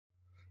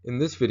In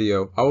this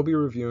video, I will be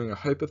reviewing a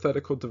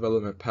hypothetical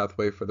development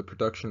pathway for the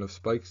production of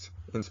spikes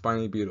in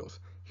spiny beetles.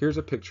 Here's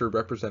a picture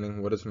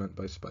representing what is meant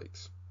by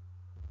spikes.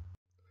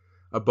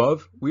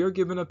 Above, we are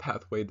given a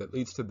pathway that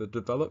leads to the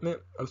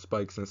development of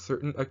spikes in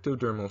certain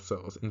ectodermal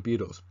cells in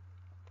beetles.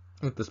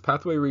 If this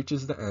pathway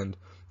reaches the end,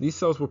 these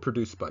cells will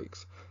produce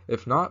spikes.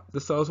 If not, the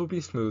cells will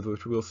be smooth,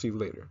 which we will see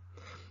later.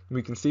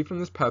 We can see from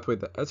this pathway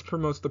that S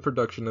promotes the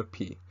production of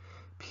P.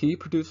 P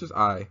produces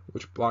I,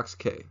 which blocks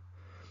K.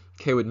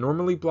 K would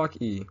normally block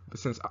E, but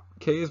since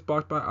K is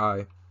blocked by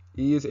I,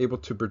 E is able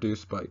to produce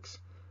spikes.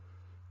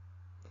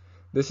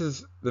 This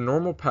is the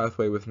normal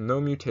pathway with no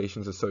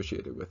mutations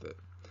associated with it.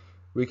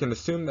 We can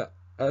assume that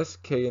S,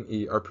 K, and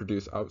E are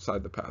produced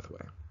outside the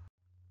pathway.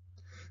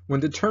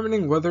 When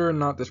determining whether or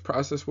not this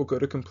process will go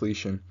to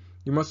completion,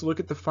 you must look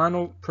at the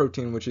final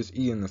protein, which is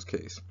E in this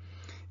case.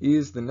 E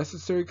is the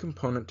necessary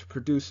component to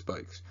produce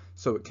spikes,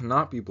 so it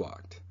cannot be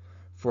blocked.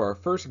 For our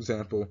first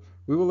example,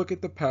 we will look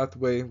at the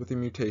pathway with a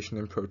mutation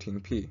in protein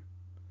P.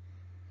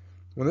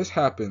 When this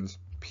happens,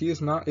 P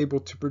is not able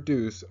to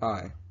produce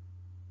I.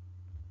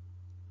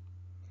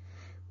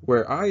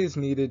 Where I is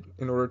needed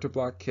in order to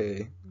block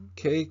K,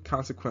 K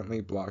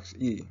consequently blocks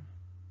E.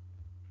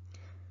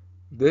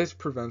 This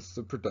prevents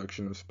the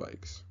production of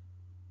spikes.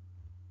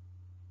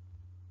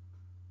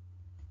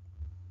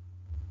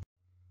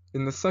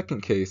 In the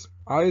second case,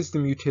 I is the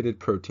mutated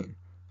protein,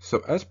 so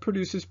S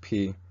produces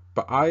P,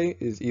 but I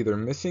is either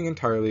missing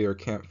entirely or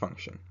can't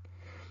function.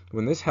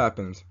 When this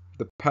happens,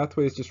 the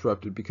pathway is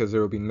disrupted because there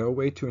will be no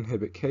way to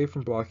inhibit K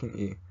from blocking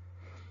E,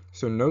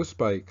 so no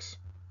spikes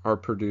are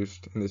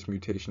produced in this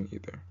mutation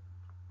either.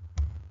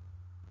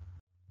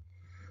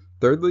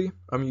 Thirdly,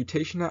 a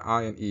mutation at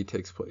I and E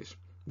takes place.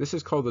 This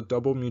is called a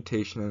double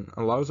mutation and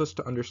allows us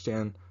to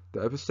understand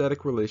the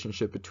epistatic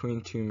relationship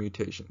between two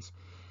mutations.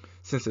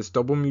 Since this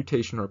double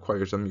mutation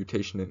requires a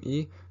mutation in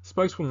E,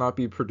 spikes will not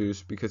be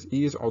produced because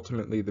E is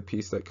ultimately the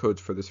piece that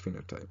codes for this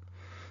phenotype.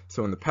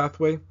 So in the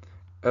pathway,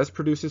 S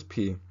produces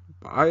P,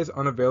 but I is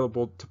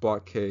unavailable to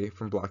block K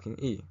from blocking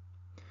E.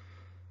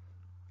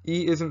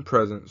 E isn't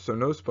present, so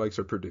no spikes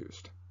are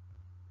produced.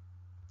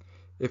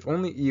 If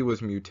only E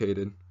was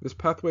mutated, this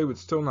pathway would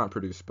still not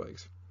produce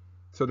spikes,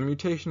 so the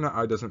mutation at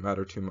I doesn't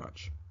matter too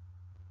much.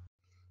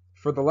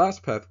 For the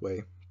last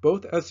pathway,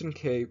 both S and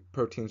K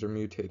proteins are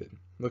mutated.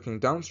 Looking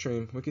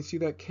downstream, we can see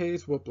that K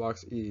is what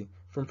blocks E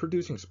from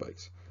producing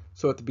spikes.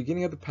 So at the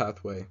beginning of the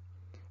pathway,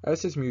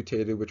 S is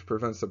mutated, which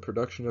prevents the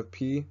production of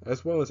P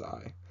as well as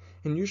I.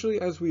 And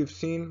usually, as we have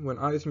seen, when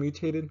I is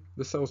mutated,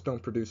 the cells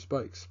don't produce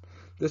spikes.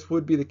 This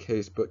would be the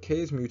case, but K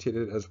is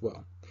mutated as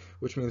well,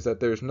 which means that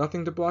there is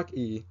nothing to block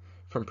E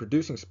from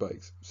producing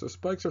spikes, so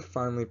spikes are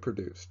finally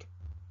produced.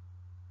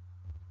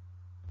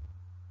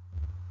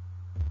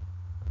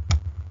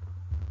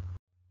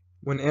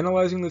 When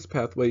analyzing this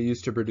pathway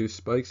used to produce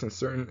spikes in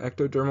certain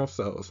ectodermal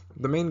cells,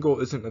 the main goal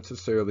isn't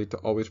necessarily to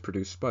always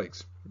produce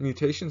spikes.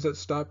 Mutations that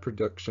stop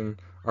production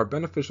are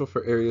beneficial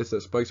for areas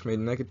that spikes may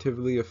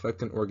negatively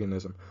affect an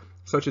organism,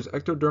 such as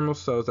ectodermal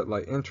cells that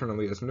lie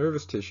internally as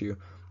nervous tissue,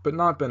 but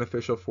not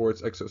beneficial for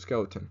its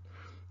exoskeleton.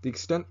 The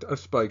extent of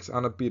spikes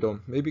on a beetle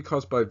may be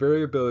caused by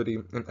variability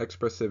in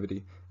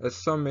expressivity, as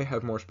some may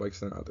have more spikes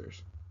than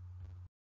others.